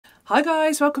Hi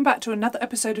guys, welcome back to another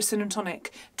episode of Sin and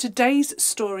Tonic. Today's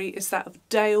story is that of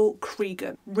Dale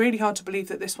Cregan. Really hard to believe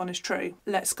that this one is true.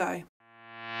 Let's go.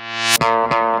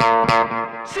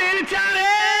 Sin and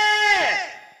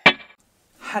Tonic!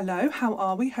 Hello, how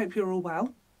are we? Hope you're all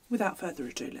well. Without further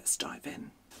ado, let's dive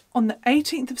in. On the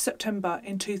 18th of September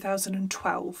in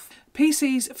 2012,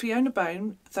 PC's Fiona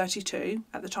Bone, 32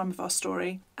 at the time of our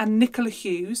story, and Nicola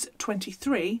Hughes,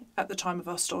 23 at the time of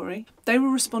our story, they were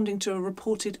responding to a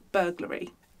reported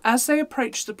burglary. As they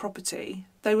approached the property,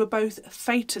 they were both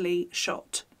fatally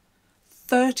shot.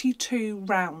 32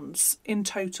 rounds in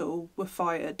total were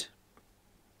fired.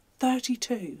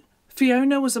 32.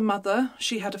 Fiona was a mother,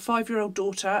 she had a 5-year-old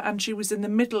daughter, and she was in the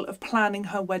middle of planning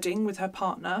her wedding with her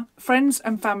partner. Friends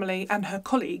and family and her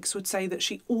colleagues would say that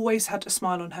she always had a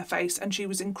smile on her face and she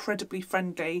was incredibly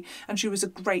friendly and she was a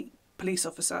great police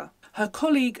officer. Her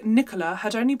colleague Nicola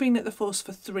had only been at the force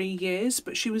for 3 years,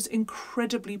 but she was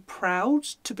incredibly proud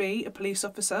to be a police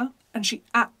officer and she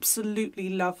absolutely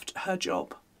loved her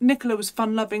job. Nicola was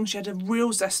fun-loving, she had a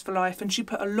real zest for life and she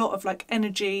put a lot of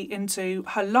energy into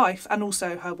her life and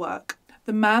also her work.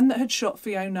 The man that had shot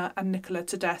Fiona and Nicola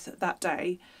to death that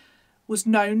day was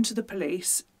known to the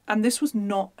police, and this was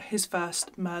not his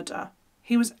first murder.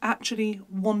 He was actually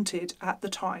wanted at the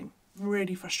time.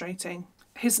 Really frustrating.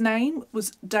 His name was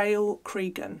Dale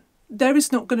Cregan. There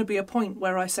is not going to be a point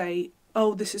where I say,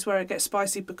 oh, this is where it gets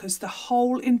spicy, because the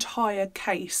whole entire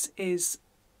case is,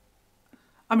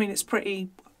 it's pretty...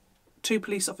 2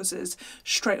 police officers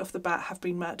straight off the bat have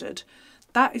been murdered.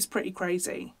 That is pretty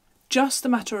crazy. Just a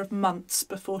matter of months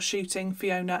before shooting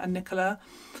Fiona and Nicola,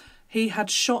 he had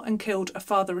shot and killed a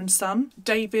father and son,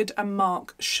 David and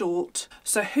Mark Short.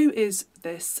 So who is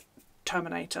this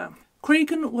Terminator?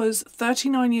 Cregan was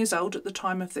 39 years old at the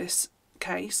time of this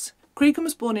case. Cregan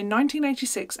was born in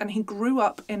 1986 and he grew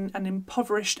up in an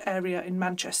impoverished area in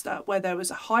Manchester where there was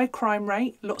a high crime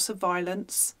rate, lots of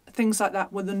violence. Things like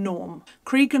that were the norm.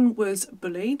 Cregan was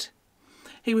bullied.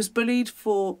 He was bullied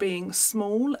for being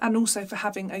small and also for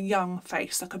having a young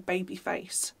face, like a baby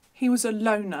face. He was a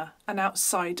loner, an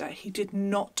outsider. He did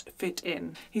not fit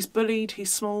in. He's bullied,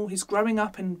 he's small, he's growing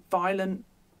up in violent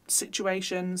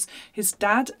situations. His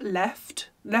dad left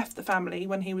the family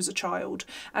when he was a child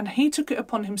and he took it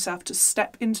upon himself to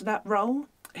step into that role.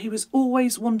 He was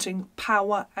always wanting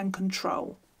power and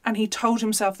control. And he told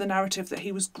himself the narrative that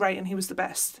he was great and he was the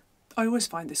best. I always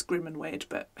find this grim and weird,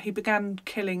 but he began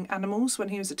killing animals when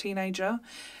he was a teenager,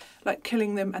 like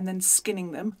killing them and then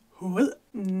skinning them.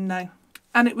 No.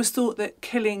 And it was thought that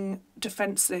killing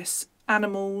defenceless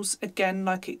animals, again,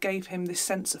 it gave him this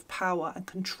sense of power and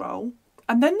control.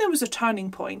 And then there was a turning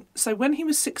point. So when he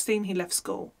was 16, he left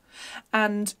school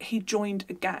and he joined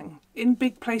a gang. In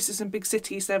big places and big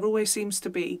cities, there always seems to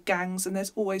be gangs and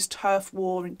there's always turf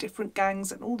war and different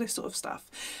gangs and all this sort of stuff.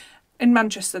 In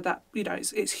Manchester, that,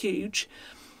 it's huge.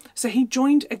 So he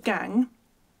joined a gang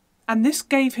and this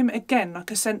gave him, again,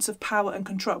 a sense of power and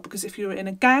control, because if you were in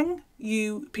a gang,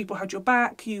 people had your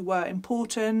back, you were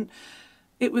important.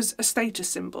 It was a status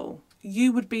symbol.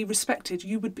 You would be respected,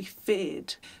 you would be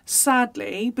feared.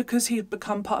 Sadly, because he had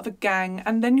become part of a gang,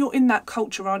 and then you're in that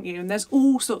culture, aren't you? And there's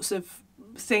all sorts of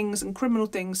things and criminal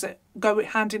things that go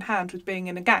hand in hand with being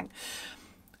in a gang.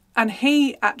 And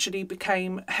he actually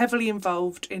became heavily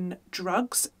involved in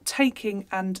drugs, taking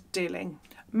and dealing,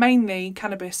 mainly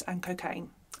cannabis and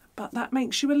cocaine. But that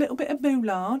makes you a little bit of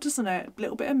moolah, doesn't it? A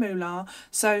little bit of moolah.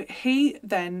 So he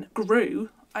then grew,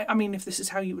 if this is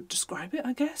how you would describe it,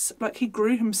 I guess. He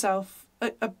grew himself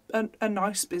a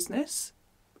nice business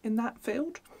in that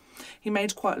field. He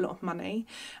made quite a lot of money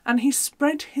and he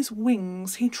spread his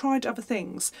wings. He tried other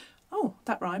things. Oh,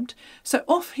 that rhymed. So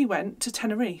off he went to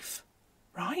Tenerife,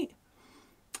 right?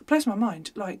 It blows my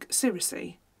mind.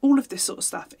 Seriously, all of this sort of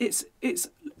stuff. It's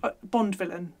Bond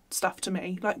villain stuff to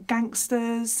me.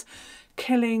 Gangsters,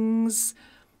 killings,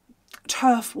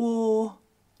 turf war,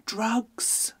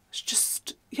 drugs. It's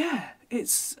just,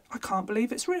 I can't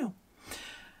believe it's real.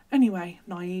 Anyway,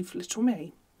 naive little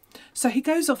me. So he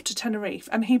goes off to Tenerife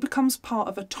and he becomes part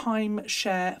of a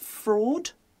timeshare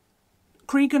fraud.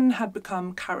 Cregan had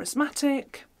become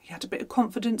charismatic. He had a bit of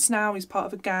confidence now. He's part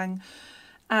of a gang.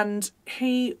 And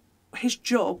his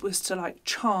job was to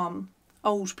charm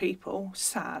old people,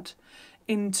 sad,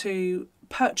 into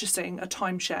purchasing a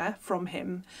timeshare from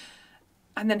him.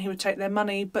 And then he would take their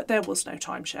money, but there was no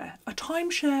timeshare. A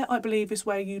timeshare, I believe, is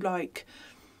where you go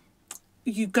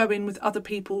in with other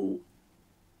people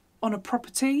on a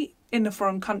property in a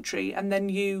foreign country and then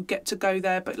you get to go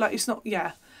there, but it's not,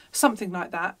 something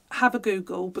like that. Have a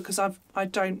Google, because I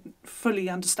don't fully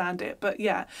understand it, but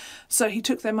yeah. So he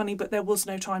took their money, but there was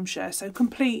no timeshare. So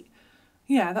complete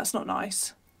Yeah, that's not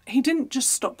nice. He didn't just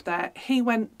stop there. He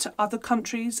went to other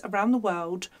countries around the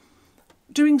world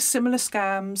doing similar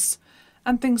scams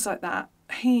and things like that.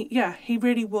 He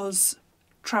really was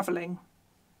travelling,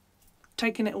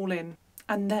 taking it all in.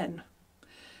 And then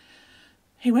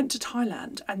he went to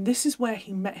Thailand, and this is where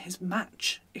he met his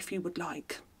match, if you would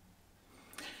like.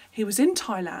 He was in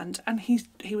Thailand and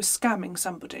he was scamming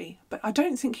somebody, but I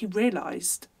don't think he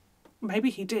realised, maybe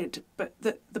he did, but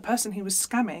the person he was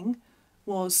scamming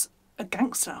was a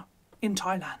gangster in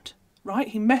Thailand, right?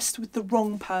 He messed with the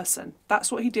wrong person.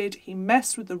 That's what he did. He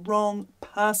messed with the wrong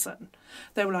person.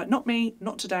 They were like, not me,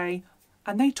 not today.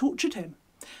 And they tortured him.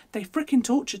 They freaking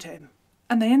tortured him.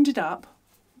 And they ended up,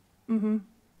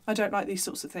 I don't like these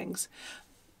sorts of things,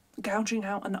 gouging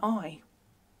out an eye.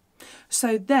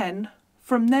 So then,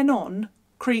 from then on,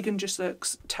 Cregan just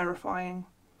looks terrifying.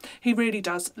 He really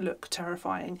does look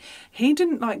terrifying. He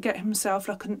didn't get himself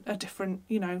like a different,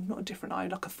 not a different eye,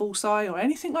 like a false eye or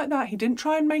anything like that. He didn't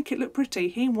try and make it look pretty.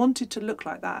 He wanted to look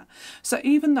like that. So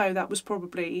even though that was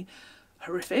probably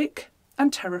horrific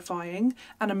and terrifying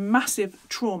and a massive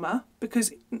trauma,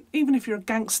 because even if you're a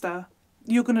gangster,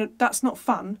 that's not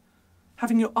fun,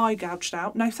 having your eye gouged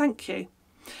out. No, thank you.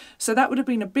 So that would have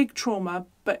been a big trauma,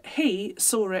 but he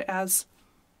saw it as,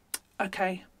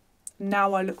 okay,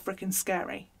 now I look freaking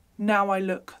scary. Now I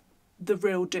look the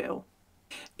real deal.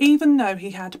 Even though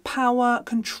he had power,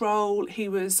 control, he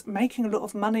was making a lot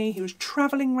of money, he was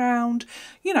travelling around,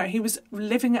 he was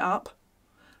living it up,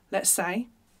 let's say,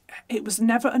 it was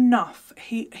never enough.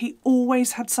 He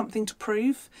always had something to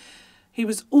prove. He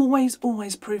was always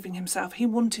proving himself. He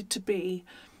wanted to be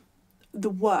the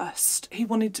worst. He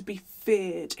wanted to be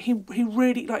feared. He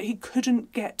really, he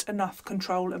couldn't get enough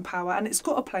control and power, and it's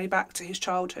got to play back to his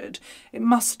childhood. It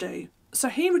must do. So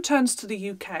he returns to the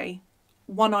UK,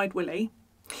 one-eyed Willie,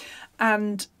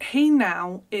 and he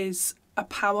now is a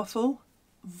powerful,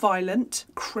 violent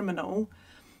criminal,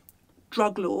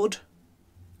 drug lord,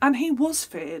 and he was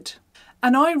feared.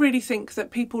 And I really think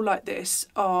that people like this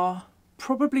are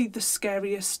probably the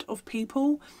scariest of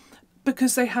people,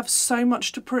 because they have so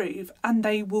much to prove and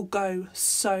they will go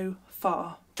so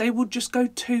far. They will just go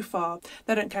too far.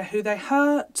 They don't care who they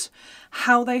hurt,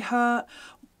 how they hurt,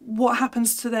 what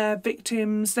happens to their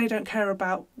victims. They don't care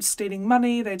about stealing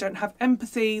money. They don't have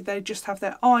empathy. They just have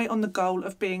their eye on the goal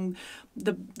of being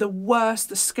the worst,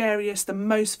 the scariest, the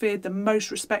most feared, the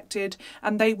most respected,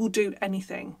 and they will do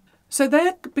anything. So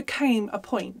there became a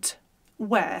point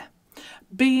where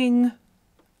being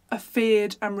a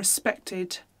feared and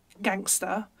respected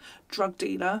gangster, drug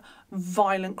dealer,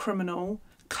 violent criminal,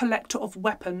 collector of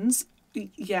weapons,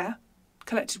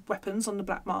 collected weapons on the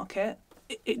black market,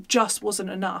 it just wasn't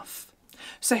enough.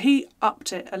 So he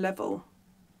upped it a level.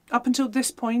 Up until this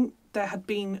point, there had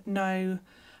been no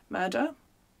murder,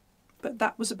 but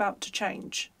that was about to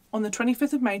change. On the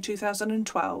 25th of May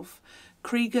 2012,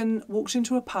 Cregan walked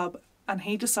into a pub and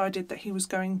he decided that he was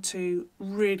going to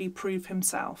really prove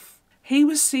himself. He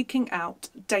was seeking out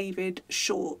David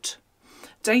Short.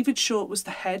 David Short was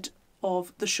the head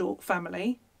of the Short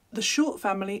family. The Short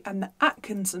family and the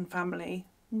Atkinson family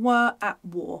were at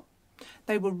war.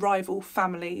 They were rival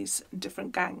families in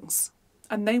different gangs,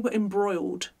 and they were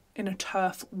embroiled in a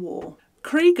turf war.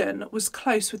 Cregan was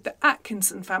close with the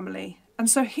Atkinson family, and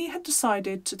so he had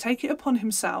decided to take it upon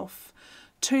himself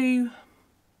to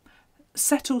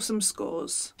settle some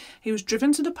scores. He was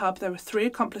driven to the pub. There were 3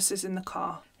 accomplices in the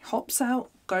car. He hops out,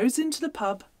 goes into the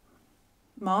pub,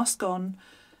 mask on,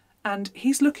 and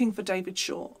he's looking for David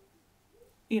Short.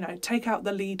 Take out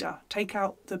the leader, take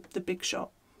out the big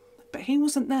shot. But he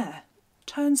wasn't there.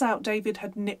 Turns out David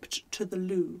had nipped to the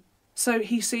loo. So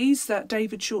he sees that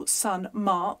David Short's son,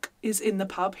 Mark, is in the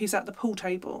pub. He's at the pool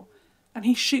table, and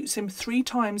he shoots him 3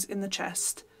 times in the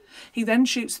chest. He then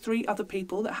shoots 3 other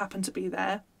people that happen to be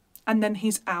there, and then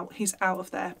he's out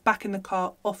of there, back in the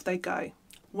car, off they go.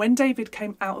 When David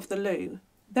came out of the loo,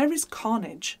 there is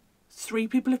carnage. 3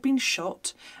 people have been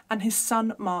shot, and his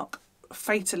son, Mark,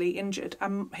 fatally injured,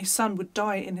 and his son would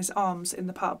die in his arms in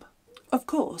the pub. Of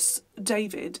course,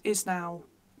 David is now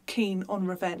keen on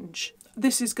revenge.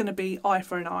 This is going to be eye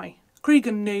for an eye.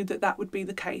 Cregan knew that that would be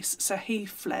the case, so he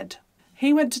fled.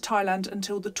 He went to Thailand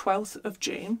until the 12th of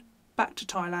June, back to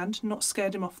Thailand, not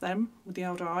scared him off them with the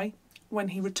old eye. When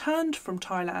he returned from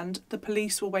Thailand, the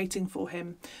police were waiting for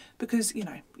him because,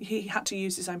 he had to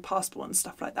use his own passport and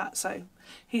stuff like that. So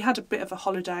he had a bit of a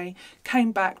holiday,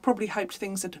 came back, probably hoped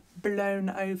things had blown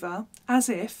over, as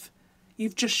if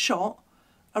you've just shot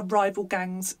a rival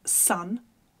gang's son.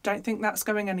 Don't think that's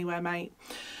going anywhere, mate.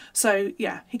 So,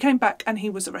 he came back and he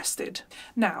was arrested.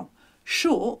 Now,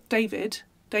 David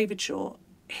Short,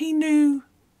 he knew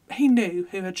he knew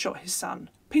who had shot his son.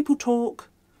 People talk,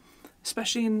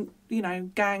 especially in,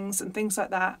 gangs and things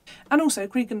like that. And also,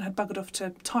 Cregan had buggered off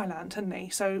to Thailand, hadn't he?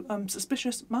 So,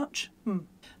 suspicious much?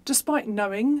 Despite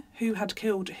knowing who had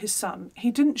killed his son,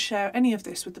 he didn't share any of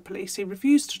this with the police. He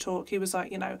refused to talk. He was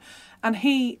like, and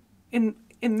he, in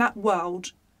that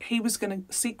world, he was going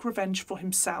to seek revenge for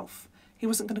himself. He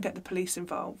wasn't going to get the police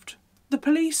involved. The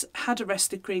police had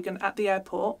arrested Cregan at the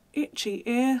airport, itchy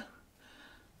ear,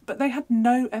 but they had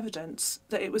no evidence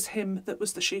that it was him that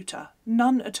was the shooter.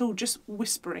 None at all, just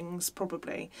whisperings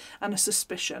probably, and a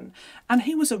suspicion. And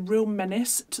he was a real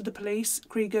menace to the police,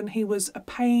 Cregan. He was a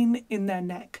pain in their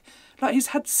neck. Like, he's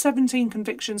had 17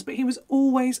 convictions, but he was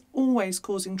always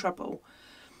causing trouble.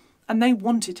 And they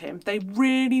wanted him. They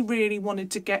really, really wanted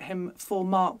to get him for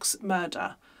Mark's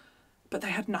murder. But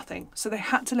they had nothing, so they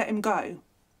had to let him go.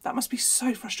 That must be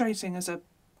so frustrating as a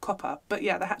copper, but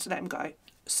yeah, they had to let him go.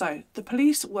 So the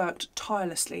police worked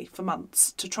tirelessly for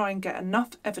months to try and get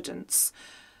enough evidence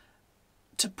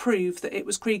to prove that it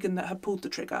was Cregan that had pulled the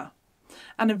trigger.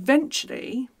 And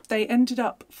eventually they ended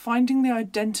up finding the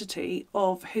identity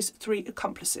of his 3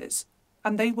 accomplices,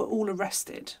 and they were all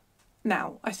arrested.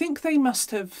 Now, I think they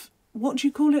must have, what do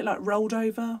you call it, like rolled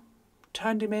over,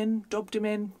 turned him in, dobbed him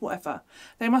in, whatever.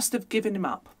 They must have given him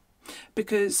up,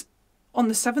 because on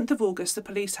the 7th of August the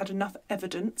police had enough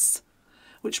evidence,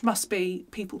 which must be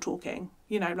people talking,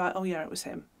 like, oh yeah, it was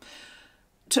him,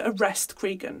 to arrest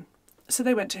Cregan. So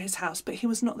they went to his house, but he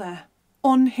was not there.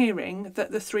 On hearing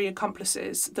that the 3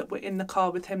 accomplices that were in the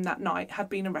car with him that night had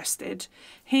been arrested,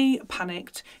 he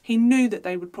panicked. He knew that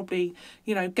they would probably,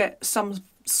 get some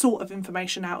sort of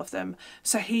information out of them.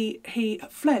 So he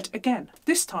fled again,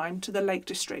 this time to the Lake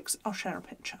Districts. I'll share a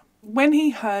picture. When he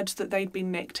heard that they'd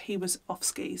been nicked, he was off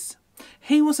skis.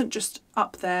 He wasn't just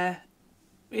up there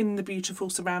in the beautiful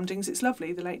surroundings. It's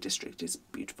lovely, the Lake District is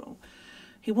beautiful.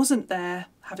 He wasn't there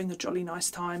having a jolly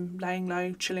nice time, laying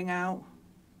low, chilling out,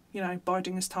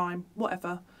 biding his time,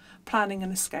 whatever, planning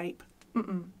an escape.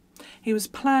 He was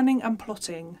planning and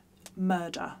plotting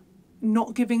murder.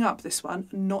 Not giving up, this one,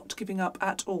 not giving up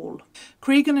at all.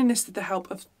 Cregan enlisted the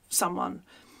help of someone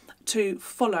to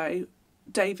follow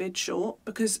David Short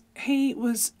because he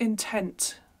was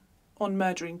intent on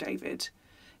murdering David.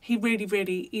 He really,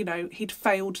 really, he'd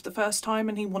failed the first time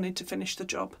and he wanted to finish the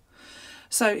job.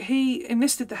 So he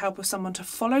enlisted the help of someone to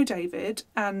follow David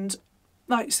and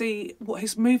see what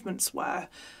his movements were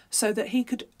so that he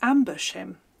could ambush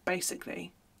him,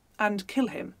 basically, and kill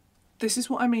him. This is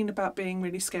what I mean about being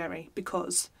really scary,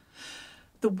 because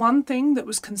the one thing that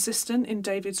was consistent in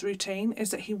David's routine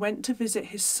is that he went to visit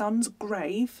his son's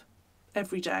grave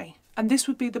every day. And this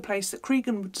would be the place that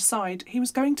Cregan would decide he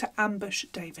was going to ambush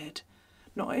David.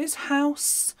 Not at his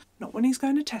house, not when he's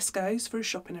going to Tesco's for his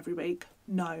shopping every week.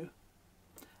 No.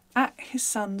 At his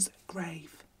son's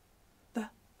grave. The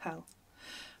hell.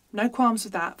 No qualms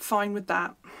with that, fine with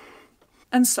that.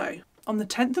 And so, on the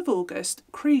 10th of August,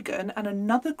 Cregan and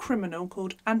another criminal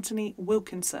called Anthony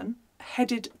Wilkinson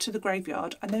headed to the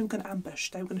graveyard and they were going to ambush,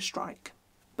 they were going to strike.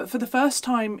 But for the first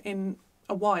time in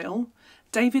a while,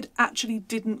 David actually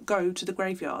didn't go to the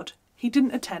graveyard. He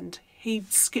didn't attend. He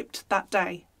skipped that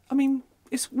day. I mean,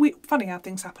 it's funny how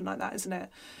things happen like that, isn't it?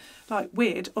 Like,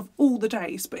 weird, of all the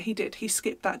days, but he did. He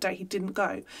skipped that day. He didn't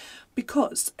go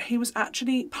because he was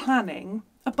actually planning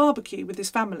a barbecue with his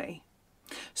family.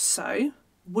 So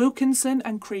Wilkinson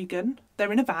and Cregan,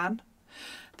 they're in a van.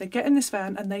 They get in this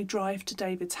van and they drive to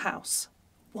David's house.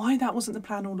 Why that wasn't the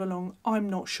plan all along, I'm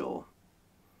not sure.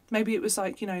 Maybe it was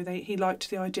like, he liked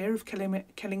the idea of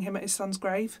killing him at his son's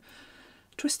grave.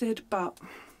 Twisted, but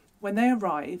when they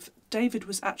arrive, David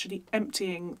was actually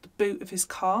emptying the boot of his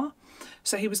car.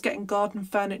 So he was getting garden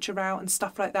furniture out and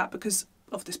stuff like that because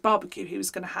of this barbecue he was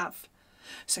going to have.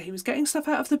 So he was getting stuff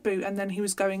out of the boot and then he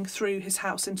was going through his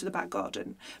house into the back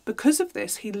garden. Because of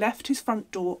this, he left his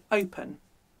front door open.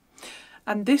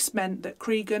 And this meant that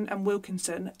Cregan and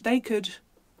Wilkinson, they could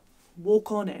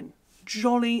walk on in,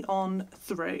 jolly on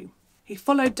through. He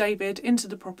followed David into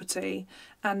the property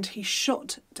and he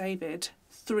shot David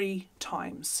 3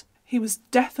 times. He was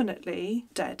definitely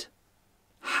dead.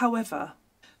 However,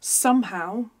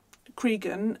 somehow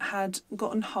Cregan had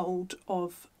gotten hold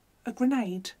of a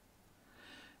grenade.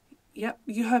 Yep,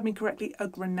 you heard me correctly, a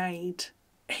grenade.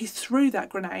 He threw that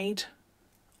grenade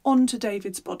onto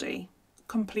David's body,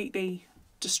 completely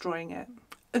destroying it.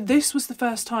 This was the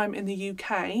first time in the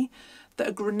UK that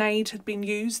a grenade had been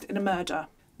used in a murder.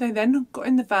 They then got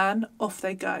in the van, off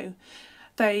they go.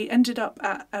 They ended up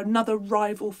at another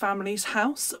rival family's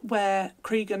house where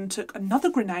Cregan took another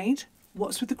grenade,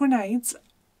 what's with the grenades,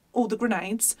 all the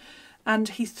grenades, and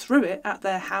he threw it at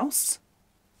their house.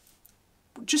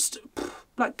 just,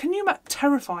 like, can you imagine?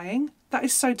 Terrifying. That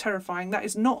is so terrifying. That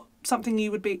is not something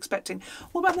you would be expecting.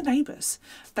 What about the neighbours?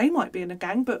 They might be in a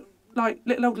gang, but, like,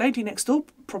 little old lady next door,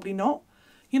 probably not.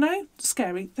 You know,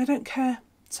 scary. They don't care.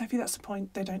 Sophie, that's the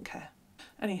point. They don't care.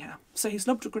 Anyhow, so he's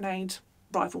lobbed a grenade,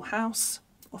 rival house,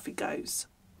 off he goes.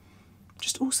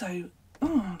 Just also,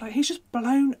 like, he's just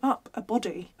blown up a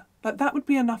body. Like, that would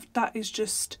be enough. That is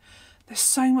just, there's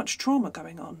so much trauma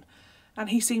going on. And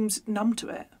he seems numb to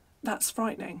it. That's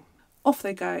frightening. Off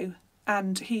they go,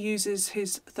 and he uses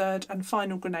his third and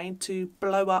final grenade to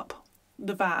blow up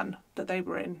the van that they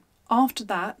were in. After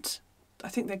that, I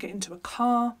think they get into a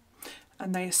car,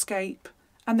 and they escape,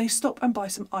 and they stop and buy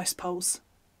some ice poles.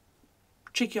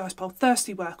 Cheeky ice pole.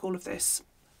 Thirsty work, all of this.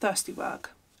 Thirsty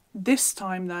work. This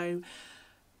time, though,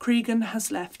 Cregan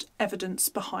has left evidence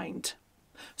behind.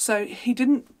 So he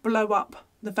didn't blow up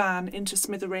the van into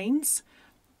smithereens.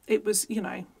 It was, you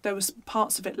know, there was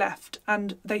parts of it left,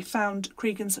 and they found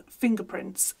Cregan's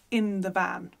fingerprints in the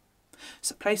van.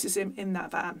 So it places him in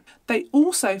that van. They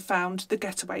also found the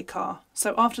getaway car.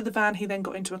 So after the van, he then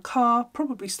got into a car,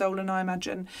 probably stolen, I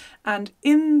imagine. And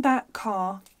in that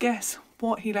car, guess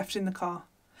what he left in the car?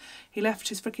 He left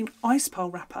his freaking ice pole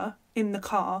wrapper in the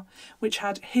car, which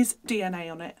had his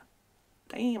DNA on it.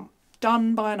 Damn.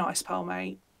 Done by an ice pole,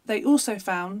 mate. They also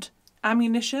found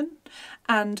ammunition,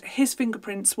 and his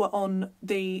fingerprints were on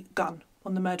the gun,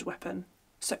 on the murder weapon.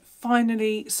 So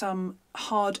finally some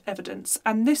hard evidence.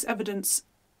 And this evidence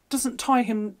doesn't tie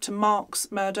him to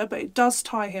Mark's murder, but it does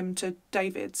tie him to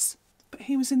David's. But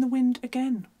he was in the wind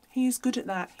again. He is good at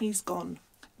that. He's gone.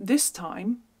 This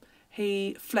time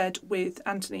he fled with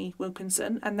Anthony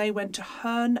Wilkinson, and they went to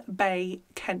Herne Bay,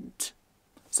 Kent.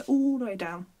 So all the way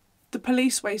down. The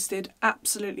police wasted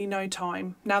absolutely no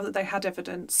time, now that they had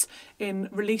evidence, in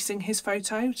releasing his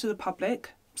photo to the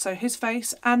public. So his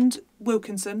face and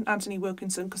Wilkinson, Anthony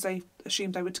Wilkinson, because they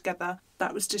assumed they were together,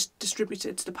 that was just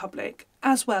distributed to the public,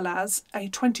 as well as a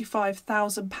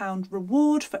 £25,000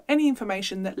 reward for any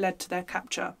information that led to their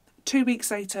capture. 2 weeks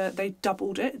later, they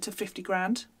doubled it to 50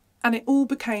 grand, and it all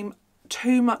became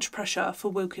too much pressure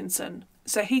for Wilkinson.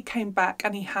 So he came back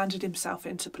and he handed himself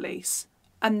into police.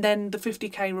 And then the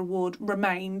 50k reward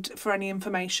remained for any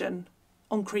information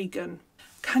on Cregan.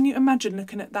 Can you imagine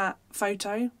looking at that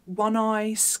photo? One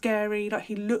eye, scary, like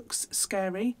he looks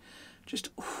scary. Just,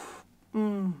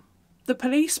 The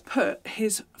police put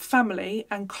his family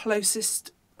and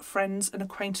closest friends and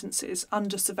acquaintances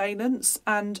under surveillance,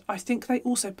 and I think they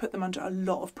also put them under a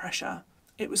lot of pressure.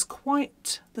 It was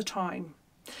quite the time.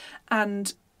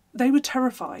 And they were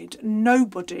terrified.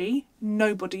 Nobody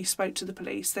spoke to the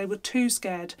police. They were too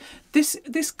scared.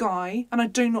 This guy, and I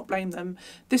do not blame them,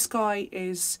 this guy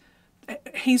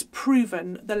he's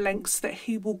proven the lengths that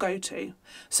he will go to.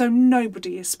 So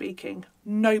nobody is speaking.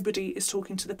 Nobody is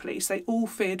talking to the police. They all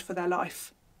feared for their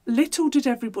life. Little did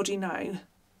everybody know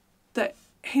that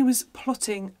he was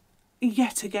plotting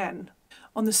yet again.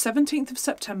 On the 17th of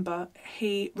September,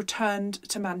 he returned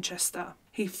to Manchester.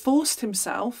 He forced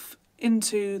himself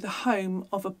into the home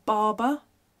of a barber,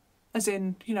 as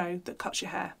in, you know, that cuts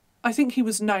your hair. I think he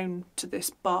was known to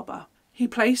this barber. He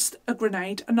placed a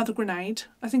grenade, another grenade.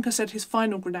 I think I said his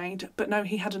final grenade, but no,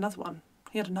 he had another one.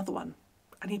 He had another one.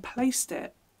 And he placed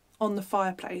it on the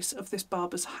fireplace of this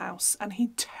barber's house, and he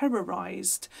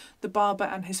terrorised the barber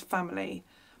and his family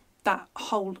that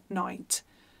whole night.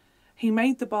 He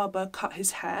made the barber cut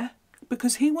his hair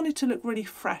because he wanted to look really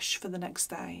fresh for the next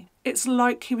day. It's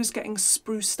like he was getting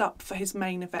spruced up for his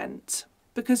main event,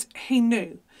 because he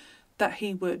knew that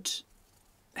he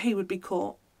would be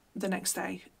caught the next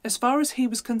day. As far as he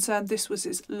was concerned, this was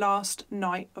his last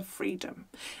night of freedom.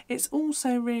 It's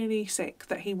also really sick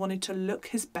that he wanted to look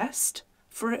his best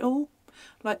for it all.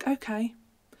 Like, okay,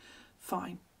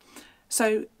 fine.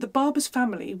 So the barber's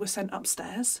family were sent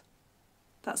upstairs.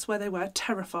 That's where they were,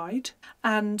 terrified.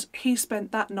 And he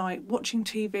spent that night watching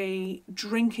TV,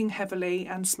 drinking heavily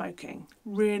and smoking.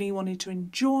 Really wanted to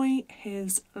enjoy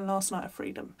his last night of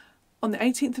freedom. On the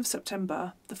 18th of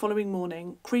September, the following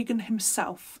morning, Cregan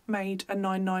himself made a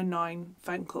 999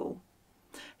 phone call.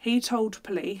 He told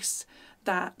police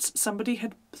that somebody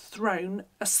had thrown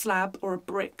a slab or a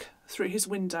brick through his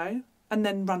window and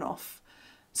then run off.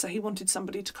 So he wanted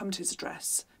somebody to come to his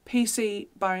address. PC,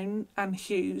 Bone and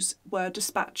Hughes were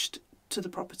dispatched to the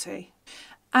property.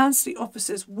 As the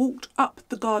officers walked up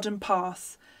the garden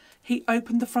path, he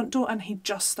opened the front door and he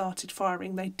just started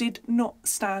firing. They did not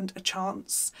stand a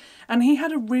chance. And he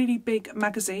had a really big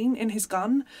magazine in his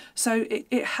gun, so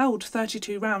it held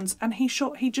 32 rounds, and he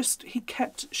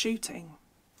kept shooting.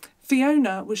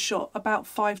 Fiona was shot about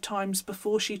 5 times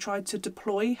before she tried to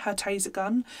deploy her taser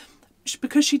gun,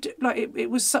 because she did, like, it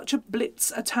was such a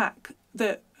blitz attack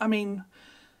that, I mean,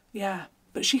 yeah,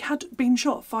 but she had been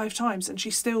shot 5 times and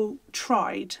she still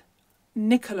tried.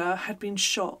 Nicola had been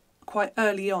shot quite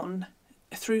early on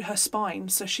through her spine,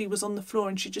 so she was on the floor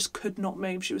and she just could not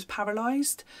move. She was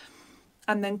paralysed.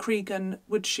 And then Cregan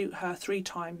would shoot her 3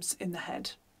 times in the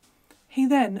head. He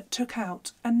then took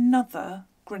out another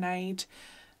grenade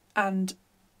and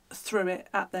threw it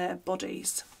at their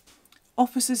bodies.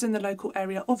 Officers in the local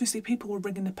area, obviously people were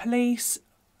ringing the police.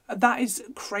 That is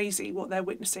crazy what they're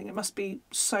witnessing. It must be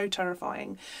so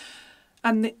terrifying.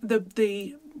 And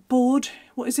the board,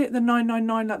 what is it, the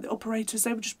 999, like the operators,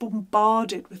 they were just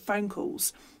bombarded with phone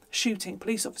calls, shooting,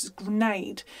 police officers,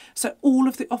 grenade. So all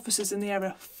of the officers in the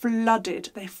area flooded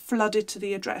to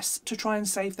the address to try and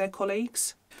save their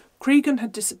colleagues. Cregan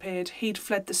had disappeared, he'd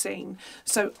fled the scene,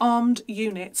 so armed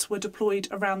units were deployed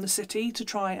around the city to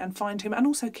try and find him and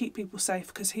also keep people safe,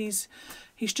 because he's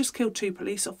just killed 2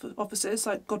 police officers,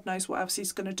 like God knows what else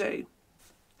he's going to do.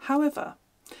 However,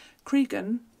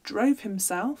 Cregan drove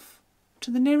himself to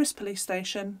the nearest police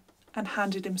station and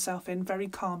handed himself in very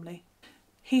calmly.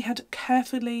 He had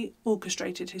carefully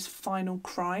orchestrated his final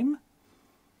crime,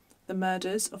 the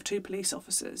murders of 2 police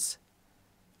officers,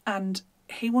 and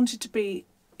he wanted to be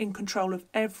in control of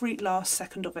every last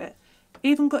second of it,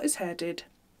 even got his hair did.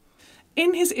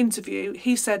 In his interview,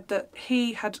 he said that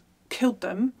he had killed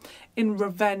them in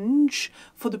revenge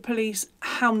for the police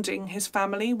hounding his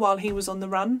family while he was on the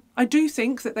run. I do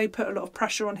think that they put a lot of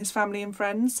pressure on his family and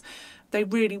friends. They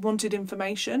really wanted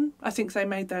information. I think they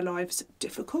made their lives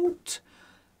difficult.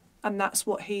 And that's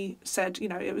what he said, you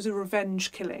know, it was a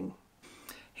revenge killing.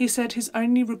 He said his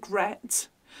only regret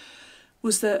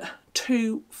was that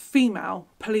 2 female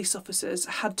police officers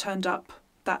had turned up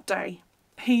that day.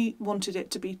 He wanted it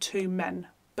to be 2 men,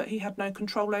 but he had no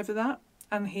control over that,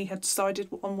 and he had decided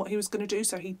on what he was going to do,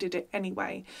 so he did it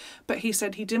anyway. But he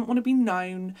said he didn't want to be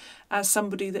known as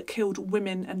somebody that killed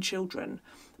women and children,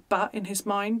 but in his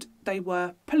mind they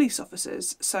were police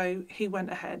officers, so he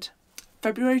went ahead.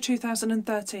 February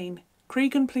 2013,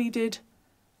 Cregan pleaded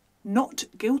not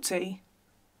guilty.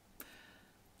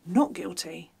 Not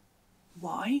guilty.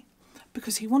 Why?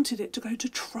 Because he wanted it to go to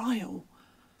trial.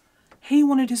 He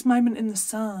wanted his moment in the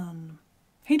sun.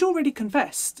 He'd already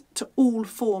confessed to all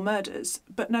 4 murders,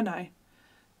 but no.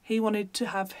 He wanted to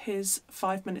have his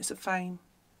 5 minutes of fame.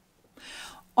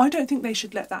 I don't think they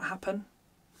should let that happen.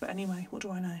 But anyway, what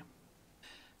do I know?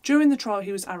 During the trial,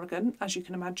 he was arrogant, as you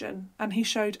can imagine, and he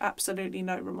showed absolutely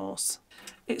no remorse.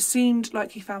 It seemed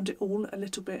like he found it all a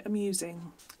little bit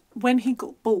amusing. When he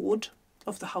got bored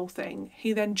of the whole thing,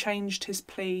 he then changed his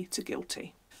plea to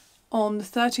guilty. On the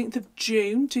 13th of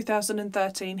June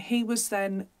 2013, he was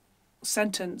then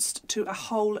sentenced to a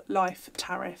whole life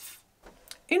tariff.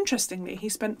 Interestingly, he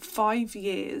spent 5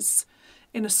 years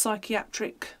in a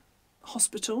psychiatric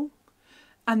hospital,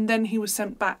 and then he was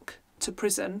sent back to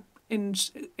prison.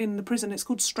 In the prison, it's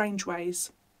called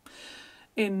Strangeways,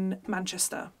 in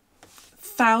Manchester.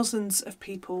 Thousands of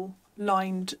people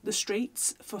lined the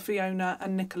streets for Fiona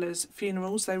and Nicola's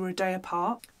funerals. They were a day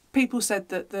apart. People said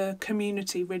that the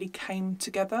community really came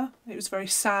together. It was very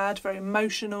sad, very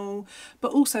emotional,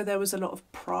 but also there was a lot of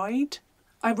pride.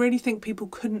 I really think people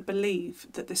couldn't believe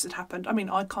that this had happened. I mean,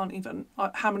 I can't even,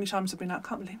 how many times I've been like, I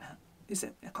can't believe it. Is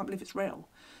it? I can't believe it's real.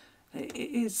 It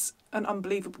is an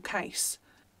unbelievable case.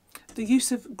 The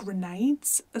use of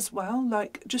grenades as well,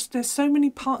 like, just there's so many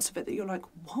parts of it that you're like,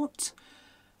 what?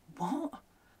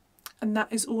 And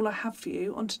that is all I have for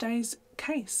you on today's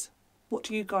case. What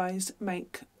do you guys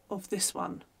make of this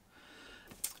one?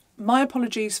 My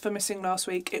apologies for missing last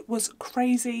week. It was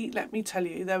crazy, let me tell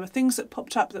you. There were things that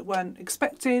popped up that weren't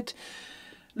expected.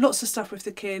 Lots of stuff with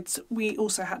the kids. We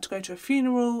also had to go to a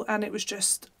funeral, and it was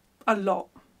just a lot.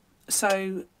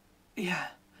 So, yeah.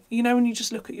 You know when you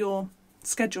just look at your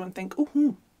schedule and think,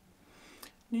 oh,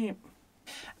 yeah.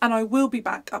 And I will be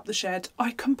back up the shed.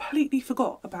 I completely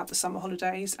forgot about the summer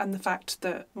holidays and the fact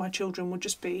that my children would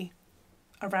just be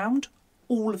around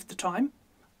all of the time.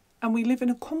 And we live in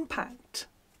a compact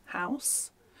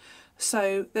house,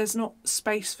 so there's not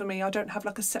space for me. I don't have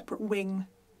like a separate wing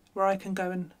where I can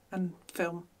go and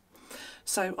film.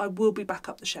 So I will be back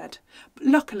up the shed. But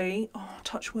luckily, oh,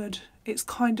 touch wood, it's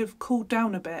kind of cooled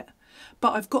down a bit.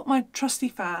 But I've got my trusty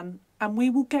fan and we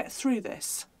will get through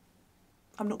this.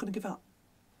 I'm not going to give up.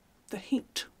 The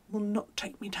heat will not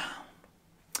take me down.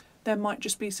 There might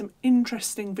just be some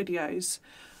interesting videos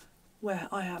where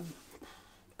I am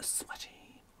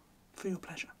sweaty for your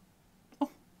pleasure. Oh,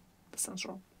 that sounds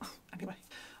wrong. Anyway,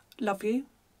 love you,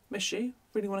 miss you,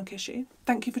 really want to kiss you.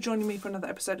 Thank you for joining me for another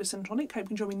episode of Sin and Tonic. Hope you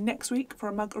can join me next week for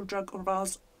a mug or a jug or a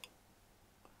vase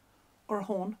or a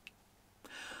horn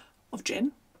of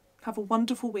gin. Have a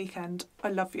wonderful weekend. I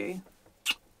love you.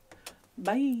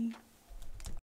 Bye.